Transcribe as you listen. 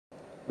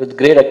With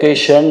great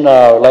occasion,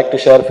 I would like to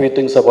share a few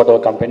things about our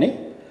company.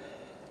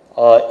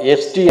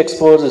 ST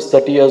Exports is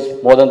 30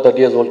 years, more than 30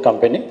 years old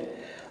company,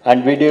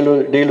 and we deal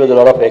with a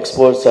lot of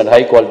exports and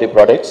high quality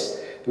products.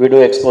 We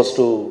do exports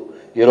to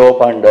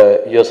Europe and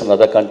US and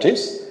other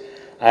countries.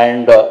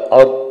 And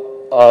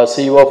our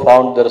CEO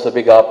found there is a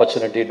big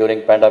opportunity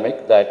during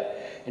pandemic that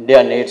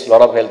India needs a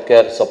lot of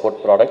healthcare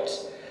support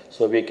products.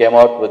 So we came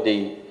out with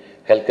the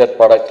healthcare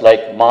products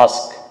like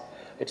mask.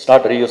 It's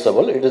not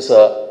reusable. It is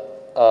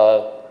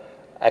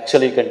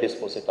actually you can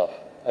dispose it off.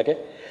 Okay,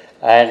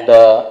 and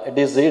it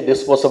is the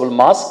disposable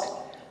mask,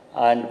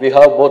 and we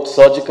have both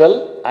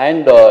surgical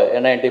and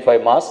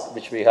N95 mask,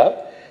 which we have.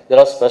 There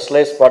are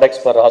specialized products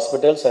for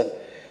hospitals and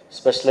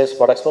specialized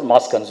products for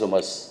mass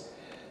consumers.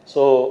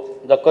 So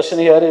the question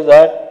here is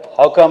that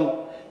how come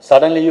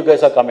suddenly you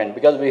guys are coming?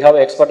 Because we have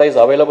expertise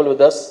available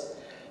with us.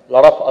 A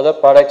lot of other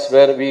products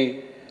where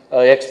we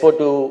export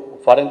to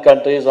foreign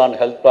countries on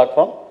health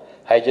platform,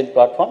 hygiene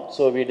platform.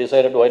 So we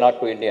decided why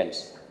not to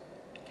Indians.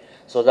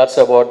 So that's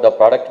about the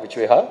product which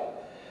we have.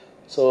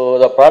 So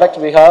the product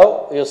we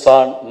have is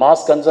on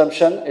mask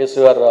consumption is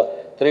your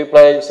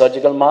 3-ply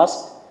surgical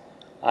mask,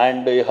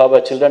 and you have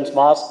a children's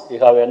mask, you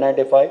have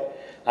N95,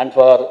 and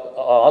for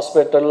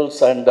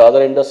hospitals and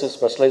other industry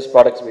specialized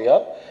products we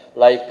have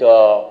like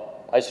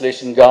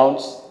isolation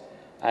gowns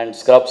and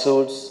scrub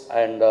suits,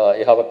 and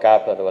you have a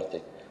cap and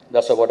everything.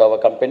 That's about our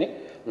company.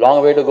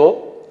 Long way to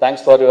go.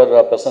 Thanks for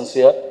your presence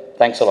here.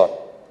 Thanks a lot.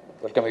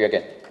 Welcome you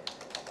again.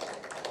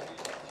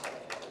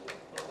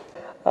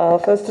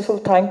 First of all,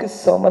 thank you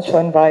so much for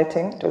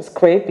inviting. It was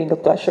great, being a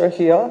pleasure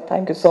here.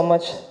 Thank you so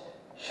much,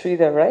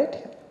 Sridhar, right?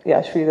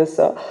 Yeah, Sridhar,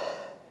 sir.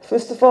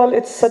 First of all,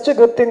 it's such a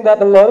good thing that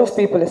a lot of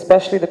people,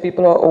 especially the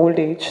people who are old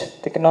age,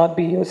 they cannot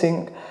be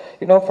using,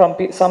 you know,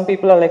 some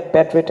people are like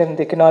bedridden,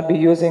 they cannot be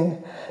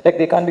using, like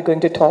they can't be going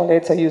to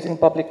toilets or using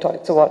public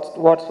toilets or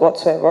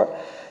whatsoever.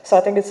 So I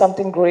think it's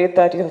something great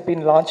that you have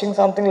been launching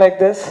something like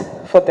this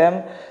for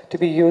them to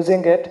be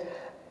using it.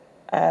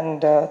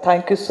 And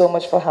thank you so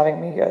much for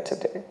having me here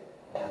today.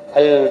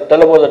 I'll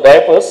tell about the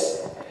diapers.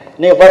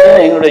 நீங்கள்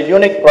பார்த்தீங்கன்னா எங்களுடைய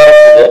unique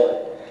product இது.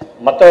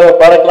 மற்ற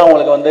ப்ராடக்ட்லாம்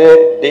உங்களுக்கு வந்து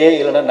டே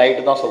இல்லைன்னா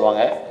night தான்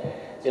சொல்லுவாங்க,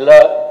 இல்லை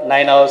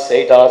 9 hours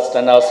 8 hours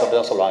 10 hours அப்படி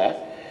தான் சொல்லுவாங்க.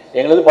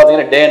 எங்களுக்கு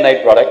பார்த்தீங்கன்னா day and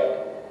night product,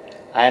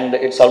 and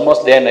it's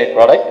almost day and night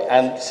product,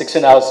 and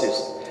 16 hours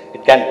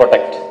it can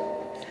protect.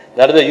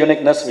 That is the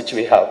uniqueness which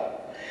we have.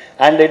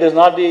 And it is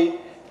not the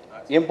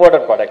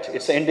imported product,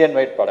 it's an Indian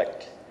made product.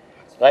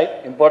 Right?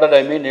 Imported,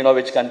 I mean, you know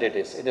which country it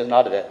is. It is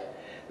not there.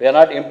 We are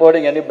not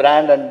importing any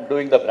brand and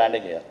doing the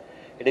branding here.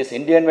 It is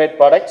Indian made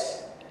products,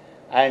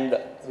 and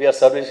we are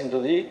servicing to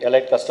the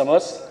elite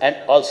customers and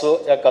also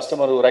a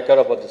customer who require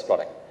about this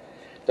product.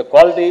 The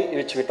quality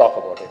which we talk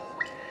about it.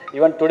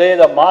 Even today,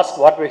 the mask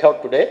what we have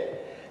today,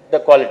 the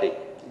quality.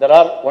 There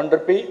are 1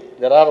 rupee,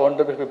 there are 1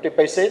 rupee 50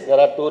 paise,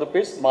 there are 2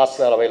 rupees masks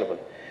are available.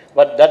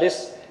 But that is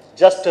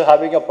just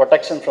having a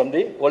protection from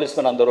the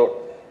policeman on the road,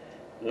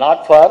 not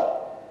for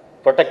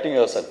protecting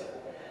yourself.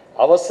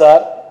 Ours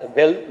are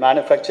well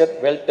manufactured,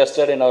 well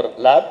tested in our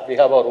lab. We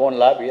have our own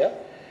lab here,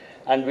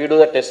 and we do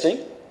the testing,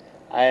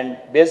 and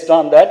based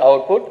on that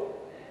output,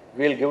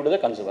 we will give to the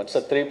consumer. It's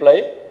a 3-ply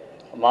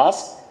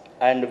mask,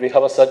 and we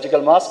have a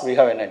surgical mask, we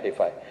have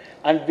N95.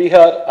 And we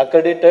are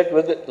accredited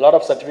with a lot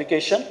of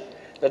certification,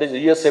 that is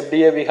US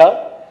FDA we have,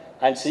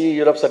 and CE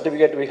Europe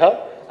certificate we have,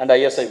 and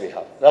ISI we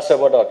have. That's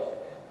about our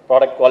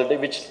product quality,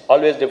 which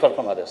always differ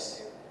from others.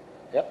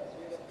 Yeah?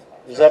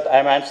 Is that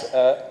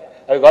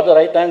have you got the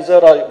right answer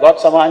or got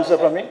some answer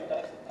from me?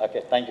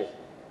 Okay, thank you.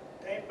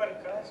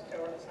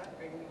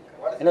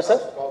 You know, sir?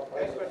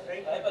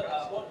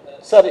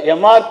 Sir,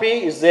 MRP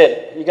is there.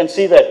 You can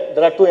see that.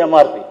 There are 2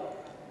 MRP.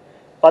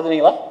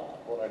 Paathinga?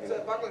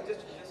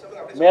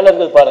 Mela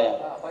irukku paarenga.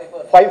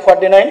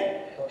 549,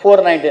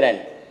 499.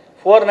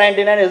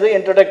 499 is the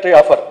introductory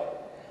offer.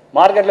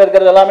 Market la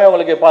irukkiradhu ellame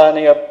ungalku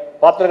neenga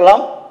paathirkalam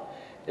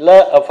illa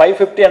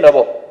 550 and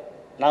above.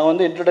 நாங்க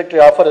வந்து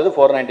introductory offer இது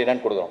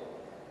 499 கொடுக்கிறோம்.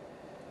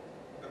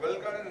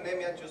 Velguard and the name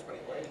you choose பண்ணி.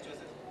 Why you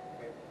choose it?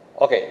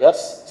 Okay, that's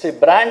see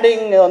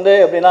branding வந்து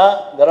எப்படினா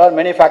there are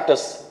many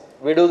factors.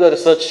 We do the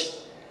research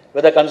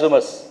with the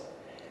consumers.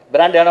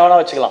 Brand என்ன வேணா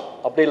வச்சுக்கலாம்,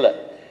 அப்படி இல்ல.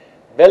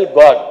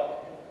 Velguard,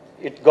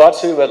 it guards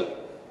you well.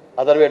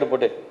 Other way to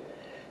put it.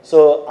 So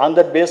on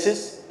that basis,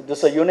 this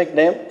is a unique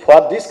name for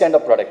these kind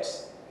of products.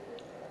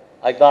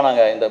 அதுதான்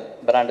நாங்க இந்த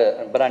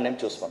brand name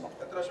choose பண்ணோம்.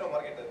 எத்தனை வருஷமா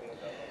மார்க்கெட்ல இருக்கீங்க?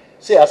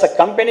 See, as a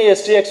company,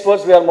 ST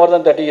Exports, we are more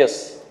than 30 years.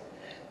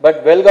 But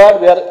Velguard,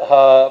 we are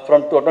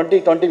from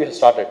 2020 we have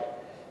started.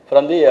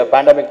 From the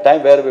pandemic time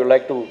where we would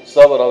like to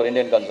serve our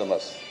Indian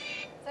consumers.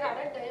 Sir,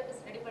 adult diapers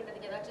ready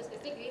பண்றதுக்கு ஏதாச்சும்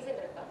specific reason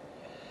இருக்கா?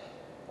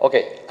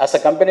 Okay, as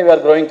a company, we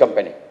are growing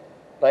company.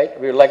 Right?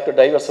 We would like to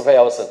diversify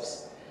ourselves.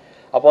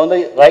 Upon the,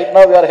 right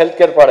now we are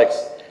healthcare products.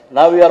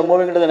 Now we are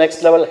moving to the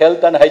next level,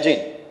 health and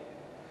hygiene.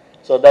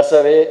 So that's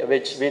the way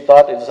which we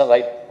thought it is the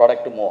right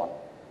product to move on.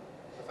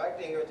 The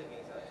factory எங்க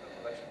வச்சிருக்கீங்க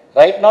sir?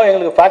 Right now,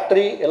 எங்களுக்கு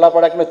factory எல்லா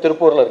ப்ராடக்ட்டுமே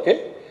திருப்பூர்ல இருக்கு.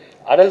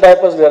 Adult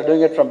diapers we are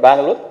doing it from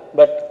Bangalore,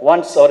 but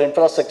once our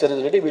infrastructure is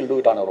ready, we will do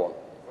it on our own.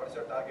 What is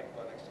your target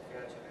for next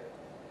financial year?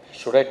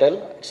 Should I tell?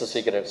 It's a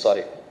secret,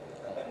 sorry.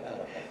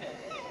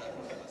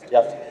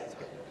 Yeah.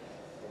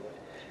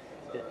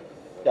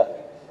 Yeah.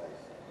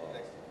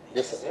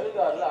 Yes, sir.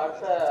 Velguardல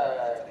அடுத்த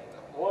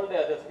volt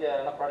அதர்ஸ்க்கு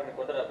என்ன product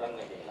கொண்டு வர plan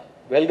பண்ணிருக்கீங்களா?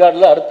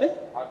 Velguardல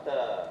அடுத்த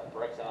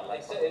production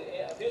எல்லாம்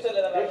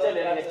ஃபியூச்சர்ல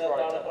next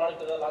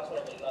product launch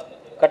பண்ணுவீங்களா?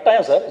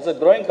 கட்டாயம் sir. It's a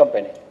growing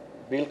company.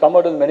 We will come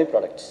out with many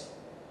products.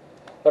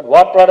 But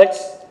what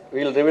products we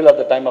will reveal at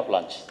the time of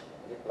launch.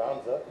 The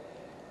plans, sir.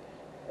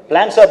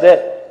 Plans are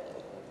there.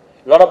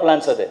 Lot of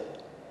plans are there.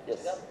 Yes.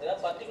 There are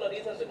particular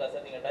reasons இருக்கா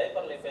sir நீங்க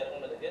diaper life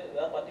இறங்குனதுக்கு?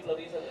 There are particular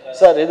reasons இருக்கா?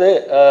 Sir, இது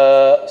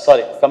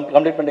sorry,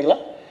 complete பண்ணிங்களா?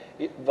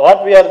 What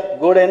we are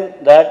good in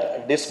that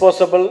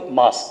disposable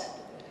mask.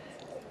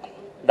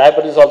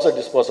 Diaper is also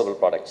disposable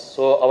products.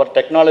 So our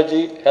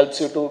technology helps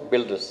you to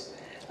build this.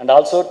 And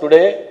also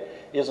today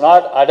is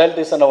not adult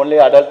is an only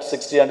adult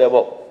 60 and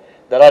above.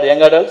 There are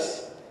young adults,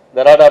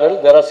 there are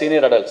adults, there are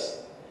senior adults.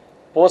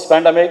 Post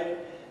pandemic,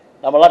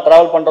 நம்மலாம்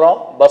travel பண்றோம்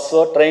பஸ்ஸோ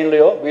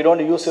ட்ரெயின்லயோ we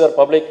don't use your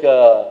public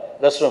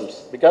restrooms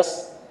because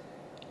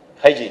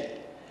hygiene.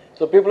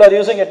 So people are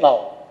using it now.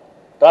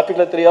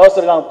 Trafficல 3 hours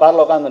இருக்காங்க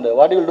கார்ல உட்கார்ந்துட்டு.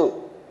 What do you do?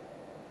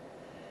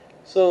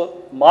 So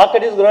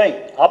market is growing,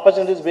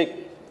 opportunity is big.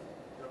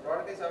 The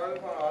product is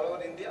available all over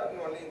India or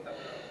only in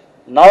Tamil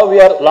Nadu? Now we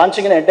are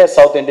launching in entire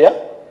South India,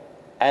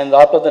 and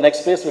after the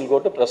next phase we'll go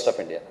to rest of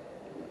India.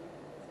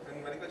 In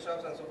medical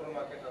shops and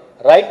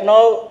supermarkets. Right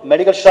now,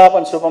 medical shop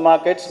and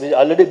supermarkets, we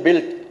already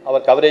built our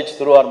coverage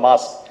through our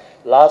mask.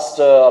 Last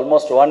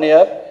almost 1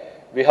 year,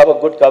 we have a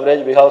good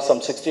coverage. We have some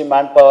 60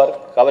 manpower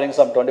covering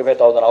some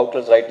 25,000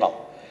 outlets right now.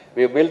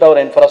 We have built our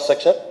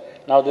infrastructure.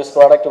 Now this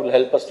product will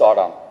help us to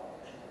add on.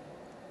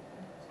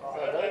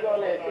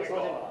 வெல்கார்ட்ல எப்படி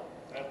சோசிங்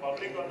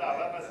public வந்து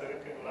awareness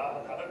இருக்குங்களா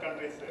other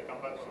countries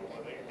compare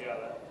பண்ணும்போது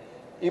இந்தியாவில்?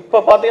 இப்போ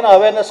பார்த்தீங்கன்னா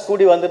awareness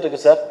கூடி வந்துட்டு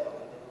இருக்கு சார்.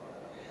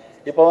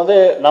 இப்போ வந்து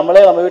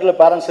நம்மளே நம்ம வீட்டில்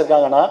பேரண்ட்ஸ்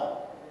இருக்காங்கன்னா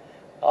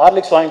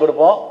ஹார்லிக்ஸ் வாங்கி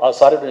கொடுப்போம்.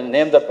 Sorry to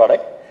name the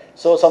product.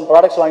 So some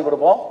products வாங்கி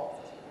கொடுப்போம்.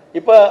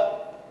 இப்போ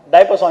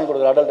டைப்பர்ஸ் வாங்கி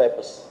கொடுக்குறோம், அடல்ட்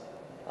டைப்பர்ஸ்.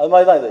 அது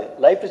மாதிரி தான் இது.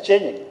 Life is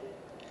changing.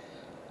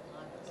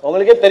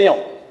 உங்களுக்கே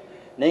தெரியும்,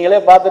 நீங்களே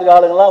பார்த்துருக்க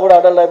ஆளுங்கள்லாம் கூட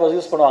அடல்ட் டைப்பர்ஸ்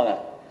யூஸ் பண்ணுவாங்க.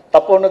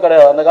 தப்பு ஒன்றும்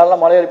கிடையாது. அந்த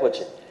காலம்லாம் மலையேறி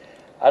போச்சு.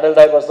 அடல்ட்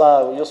டைப்பர்ஸ் தான்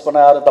யூஸ் பண்ண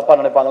யாரும் தப்பாக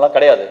நினைப்பாங்களாம்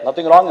கிடையாது.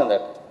 Nothing wrong in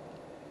that.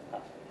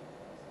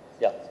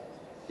 Yeah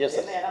yes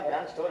sir. என்ன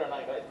பிராண்ட் ஸ்டோர் என்ன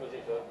இருக்கா?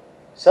 Exclusive store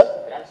sir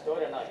brand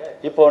store என்ன இருக்கா?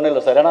 இப்போ ஒன்றும்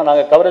இல்லை சார். ஏன்னா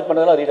நாங்கள் கவரேஜ்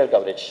பண்ணுறதுலாம் retail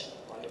coverage.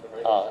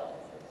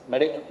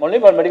 only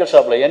for medical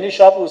shop. Any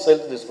shop who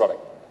sells this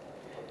product,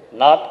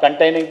 not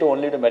containing to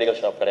only to medical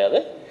shop கிடையாது.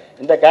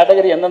 இந்த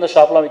கேட்டகரி எந்தெந்த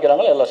ஷாப்லாம்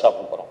விற்கிறாங்களோ எல்லா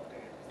ஷாப்பும் போகிறோம்.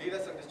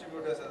 Dealers and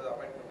distributors as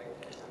appoint பண்ணுங்க.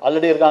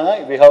 ஆல்ரெடி இருக்காங்க.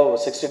 We have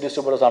 60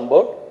 distributors on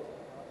board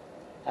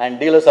and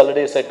dealers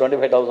already said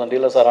 25,000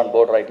 dealers are on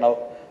board right now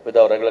with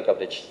our regular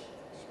coverage.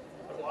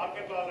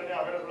 மார்க்கெட்டில் already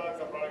அவைலபிளாக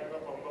இருக்க ப்ராடக்ட்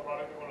தான் உங்கள்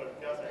ப்ராடக்ட்டுக்கு உள்ள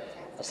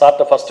வித்தியாசம்?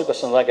 சார்ட்ட ஃபஸ்ட்டு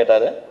கொஸ்டின் தான்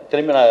கேட்டார்.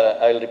 திரும்பி நான்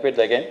ஐ வில்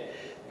ரிப்பீட் அகைன்.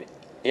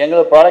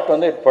 எங்களோட ப்ராடக்ட்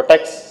வந்து இட்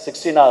ப்ரொடெக்ட்ஸ்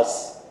 16 hours.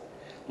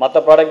 மற்ற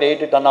ப்ராடக்ட் 8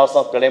 to 10 hours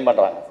தான் கிளைம்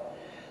பண்ணுறாங்க.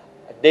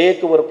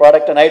 டேக்கு ஒரு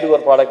ப்ராடக்ட், நைட்டுக்கு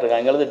ஒரு ப்ராடக்ட்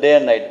இருக்காங்க. எங்களுது டே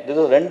அண்ட் நைட்.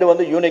 இது ரெண்டு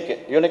வந்து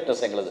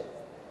யூனிக்னஸ் எங்களுது.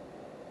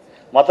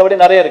 மற்றபடி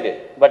நிறைய இருக்குது.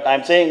 But I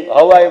am saying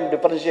have I am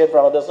differentiate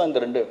from others. இந்த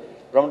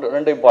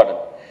ரெண்டு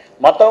இம்பார்ட்டன்ட்.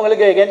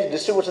 மற்றவங்களுக்கு எகெயின்ஸ்ட்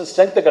டிஸ்ட்ரிபியூஷன்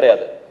ஸ்ட்ரென்த்து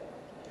கிடையாது.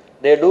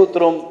 தே டூ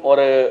த்ரூ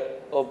ஒரு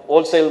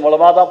ஹோல்சேல்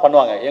மூலமாக தான்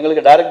பண்ணுவாங்க.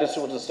 எங்களுக்கு டைரக்ட்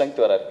டிஸ்ட்ரிபியூஷன்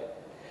ஸ்ட்ரென்த் வேறு இருக்குது.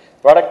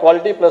 Product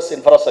quality plus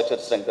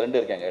infrastructure strength ரெண்டு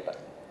இருக்கு எங்கள் கிட்ட.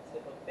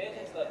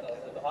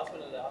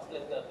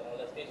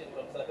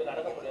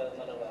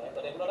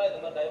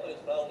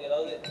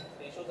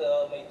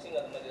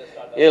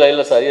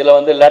 இல்லை சார். இதில்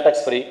வந்து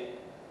latex free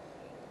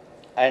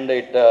and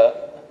it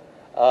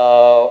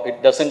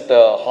doesn't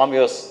harm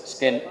your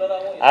skin.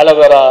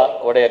 Aloe vera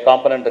உடைய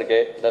காம்பனன்ட் இருக்கு.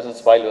 Doesn't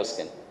spoil your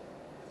skin.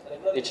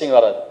 Itching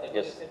வராது.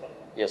 S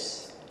S.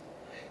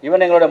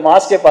 ஈவன் எங்களோட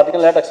மாஸ்கே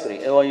பார்த்தீங்கன்னா latex free.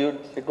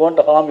 It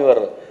won't harm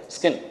your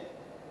skin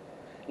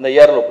இந்த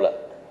இயர் லூப்பில்.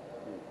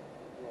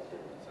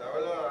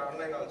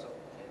 Online also.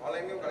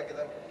 ஆன்லைன்லயும்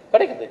கிடைக்குதா?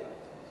 கிடைக்குது.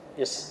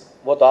 S,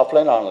 both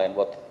offline online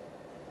both.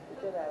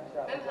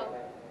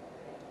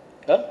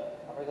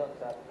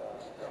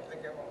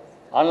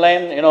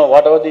 Online,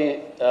 whatever the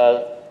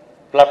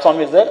platform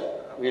is there,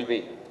 will be.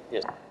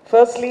 Yes.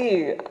 Firstly,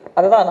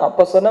 அதுதான் நான்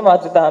அப்போ சொன்ன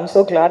மாதிரி தான். ஐம்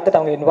ஸோ கிளாட் தட்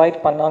அவங்க இன்வைட்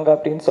பண்ணாங்க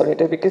அப்படின்னு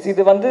சொல்லிட்டு. பிகாஸ்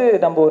இது வந்து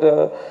நம்ம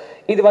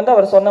இது வந்து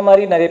அவர் சொன்ன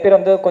மாதிரி நிறைய பேர்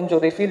வந்து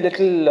கொஞ்சம் they feel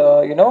little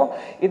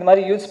இது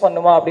மாதிரி யூஸ்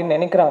பண்ணுமா அப்படின்னு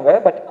நினைக்கிறாங்க.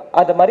 பட்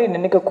அது மாதிரி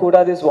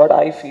நினைக்கக்கூடாது is what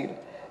I feel.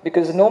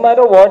 Because no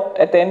matter what,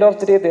 at the end of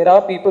the day, there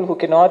are people who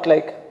cannot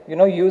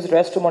use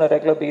restroom on a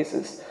regular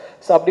basis.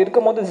 So அப்படி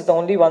இருக்கும்போது this is the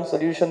only one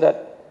solution that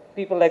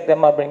people like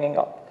them are bringing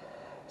up.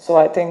 So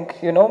I think,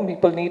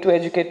 people need to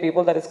educate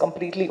people that it's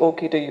completely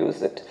okay to use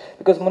it.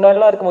 Because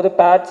முன்னாடிலாம் இருக்கும்போது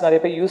pads நிறைய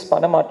பேர் use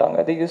பண்ண மாட்டாங்க.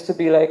 They used to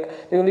be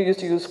they only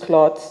used to use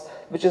cloths,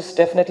 which is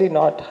definitely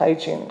not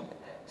hygiene.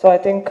 So I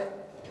think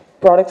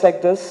products like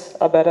this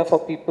are better for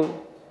people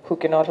who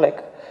cannot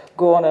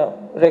go on a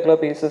regular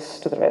basis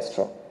to the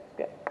restroom.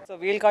 Yeah. So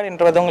Velguard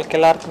என்றது உங்களுக்கு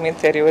எல்லாருக்குமே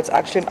தெரியும். It's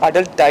actually an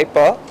adult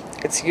diaper.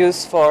 It's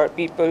used for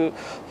people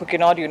who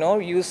cannot,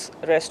 use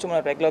restroom on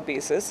a regular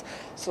basis.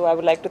 So I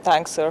would like to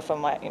thank sir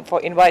for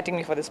inviting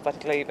me for this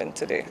particular event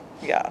today.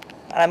 Yeah,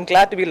 and I'm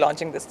glad to be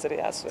launching this today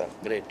as well.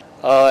 Great.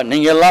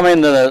 நீங்கள் எல்லாமே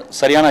இந்த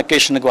சரியான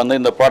அக்கேஷனுக்கு வந்து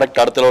இந்த product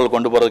அடுத்த level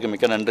கொண்டு போகிறதுக்கு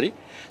மிக்க நன்றி.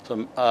 ஸோ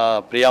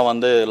பிரியா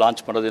வந்து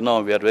லான்ச் பண்ணுறது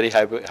இன்னும் we are very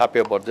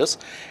happy about this.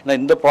 ஏன்னா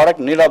இந்த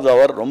ப்ராடக்ட் நீட் ஆஃப் த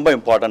அவர் ரொம்ப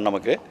இம்பார்ட்டன்ட்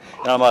நமக்கு.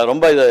 நம்ம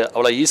ரொம்ப இது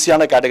அவ்வளோ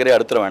ஈஸியான கேட்டகரியாக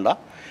எடுத்துட வேண்டாம்.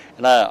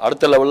 ஏன்னா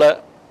அடுத்த லெவலில்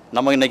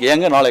நம்ம இன்றைக்கி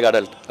எங்க நாளைக்கு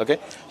adult. Okay,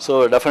 so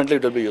definitely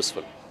it will be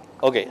useful.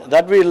 Okay,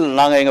 that will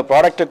நாங்கள் எங்கள்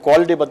ப்ராடக்ட்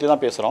குவாலிட்டி பற்றி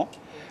தான் பேசுகிறோம்.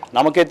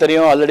 நமக்கே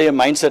தெரியும், ஆல்ரெடி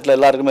மைண்ட் செட்டில்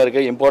எல்லாருக்குமே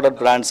இருக்குது இம்போர்ட்டட்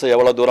பிராண்ட்ஸ்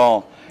எவ்வளோ தூரம்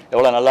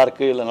எவ்வளோ நல்லா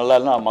இருக்குது இல்லை நல்லா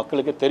இல்லைன்னா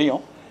மக்களுக்கு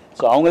தெரியும்.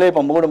 ஸோ அவங்களே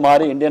இப்போ மூடு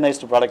மாதிரி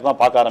இந்தியனைஸ்டு ப்ராடக்ட் தான்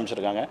பார்க்க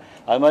ஆரம்பிச்சிருக்காங்க.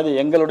 அது மாதிரி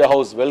எங்களுடைய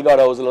ஹவுஸ்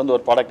வெல்கார்ட் ஹவுஸில் வந்து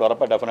ஒரு ப்ராடக்ட்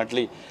வரப்போ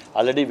definitely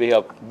already we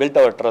have build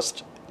our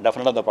trust.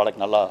 டெஃபினட்டாக அந்த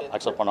ப்ராடக்ட் நல்லா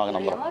அக்செப்ட் பண்ணுவாங்க.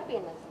 நம்ம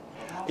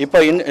இப்போ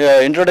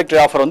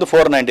இன்ட்ரோடக்டரி ஆஃபர் வந்து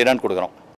 499 கொடுக்குறோம்.